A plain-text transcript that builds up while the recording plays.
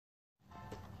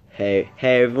Hey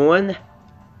everyone.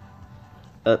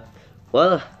 Uh,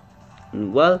 well,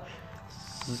 well,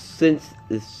 since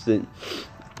since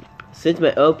since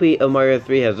my LP of Mario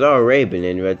 3 has already been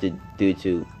interrupted due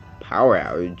to power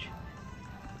outage,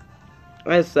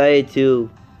 I decided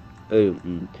to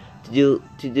do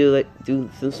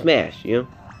some Smash, kind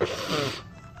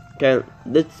of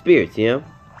the spirits,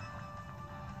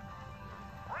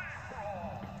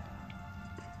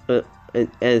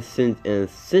 and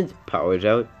since power's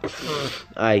out,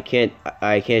 I can't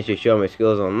just show my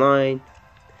skills online.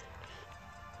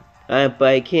 But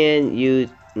I can use,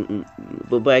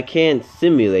 but I can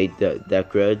simulate that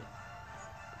crud.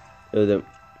 Or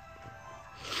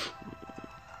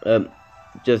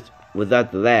just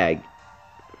without the lag.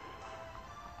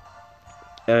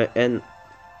 And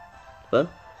well,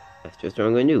 that's just what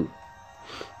I'm gonna do.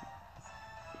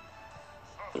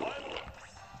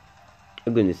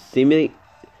 I'm gonna simulate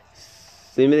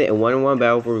a one-on-one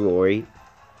battle for glory,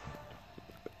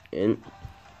 and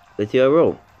let's see how I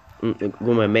roll.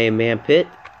 Go my main man pit,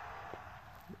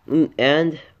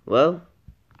 and well,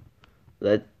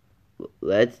 let's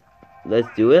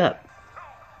do it up.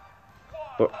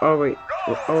 We're already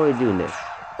doing this,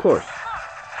 of course.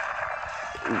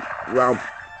 Well,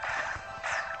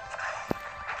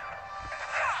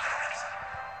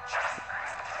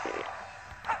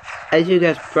 as you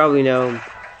guys probably know,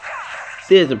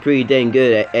 this is a pretty dang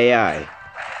good at AI.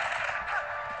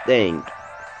 Dang.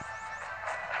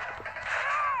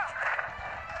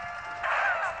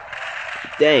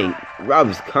 Dang, Rob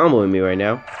is comboing me right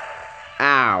now.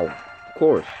 Ow. Of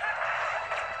course.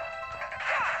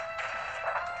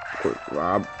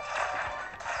 Rob.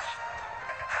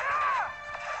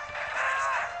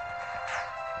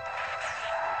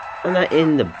 I'm not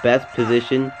in the best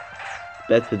position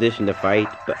to fight,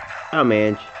 but oh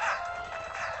man.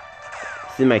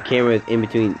 See, my camera is in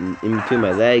between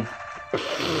my legs,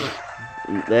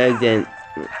 and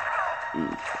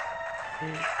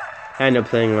kind of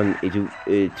playing on a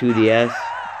 2DS,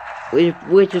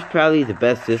 which is probably the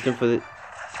best system for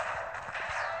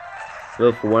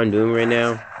what I'm doing right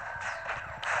now.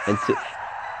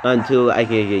 Until I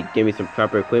can get me some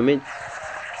proper equipment.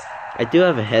 I do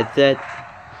have a headset.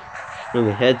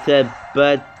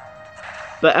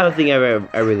 But I don't think I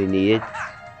really need it.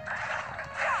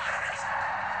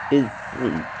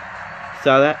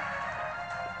 Saw that?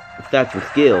 That's some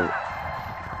skill.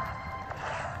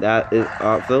 That is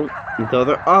also. Those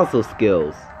are also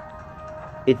skills.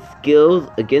 It's skills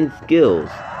against skills.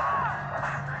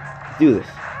 Let's do this.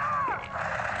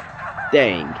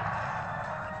 Dang.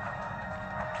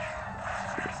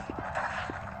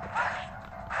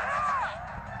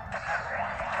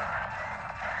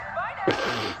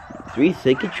 Three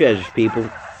sacred treasures, people.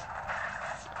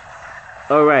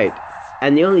 Alright.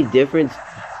 And the only difference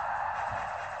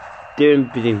between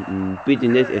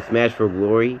this and Smash for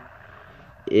Glory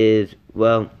is,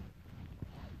 well,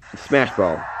 Smash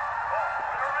Ball.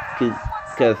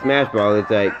 Because Smash Ball is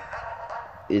like,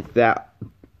 it's that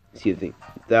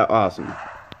awesome.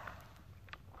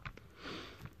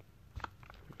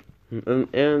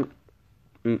 And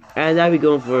I'd be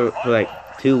going for like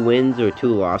 2 wins or 2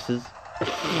 losses.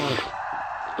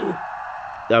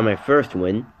 That my first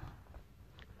win.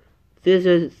 This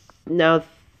is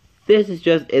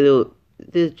just a little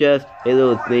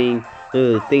thing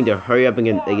to hurry up and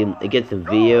get some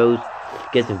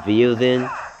videos in.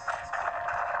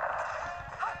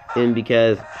 And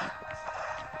because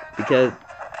if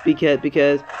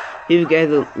you guys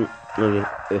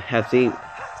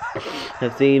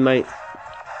have seen my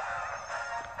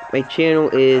channel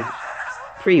is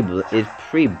pretty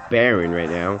barren right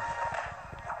now.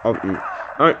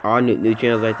 Aren't all new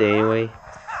channels like that anyway?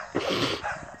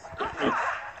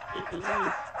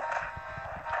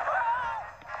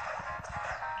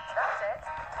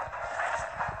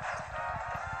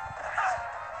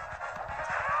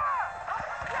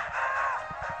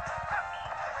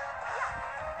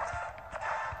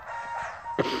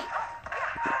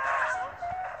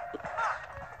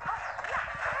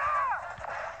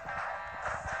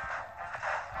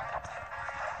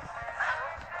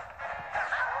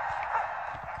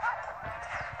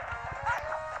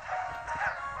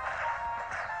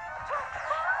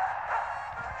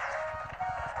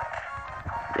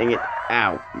 Dang it.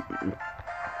 Ow.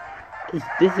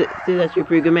 This is actually a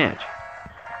pretty good match.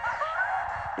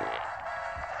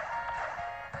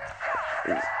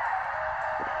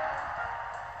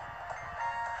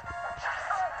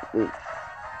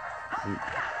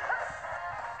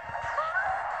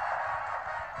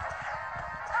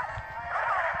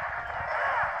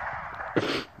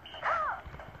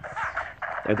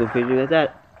 I go figure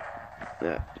that.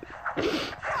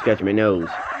 Scratch my nose.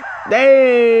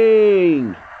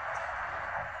 Dang!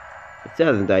 It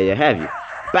hasn't died yet, have you?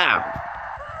 Bow!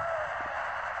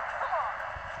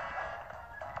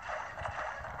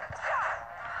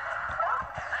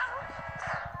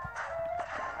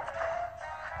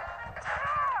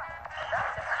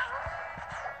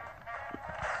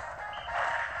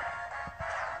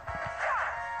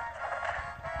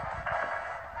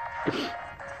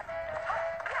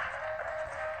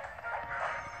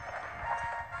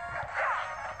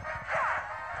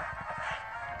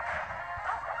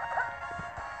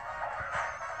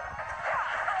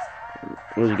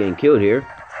 Who's getting killed here?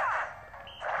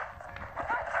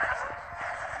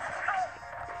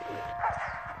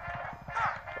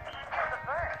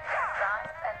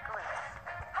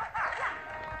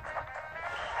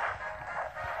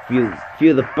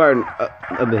 Feel the burn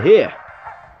over here.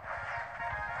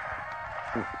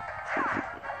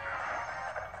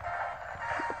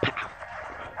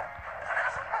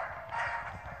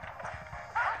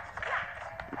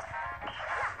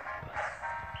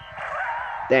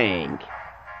 Dang.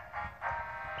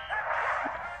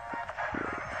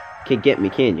 Can't get me,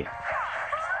 can you?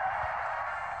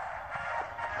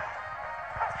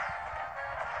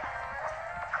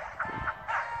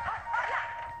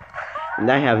 And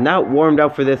I have not warmed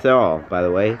up for this at all, by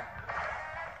the way.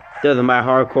 Those are my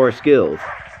hardcore skills.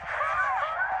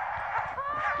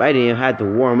 But I didn't even have to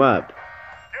warm up.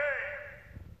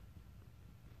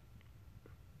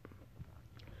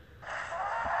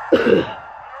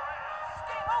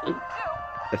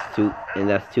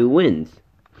 That's two wins.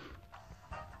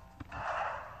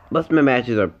 Most of my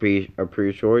matches are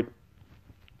pretty short.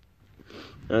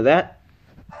 Now that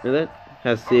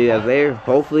has to see you guys later.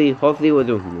 Hopefully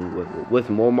with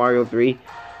more Mario 3.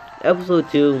 Episode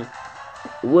 2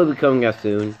 will be coming out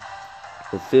soon.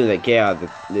 As soon as I get out of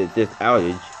this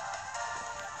outage.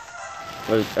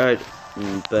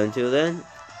 But until then,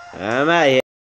 I'm out of here.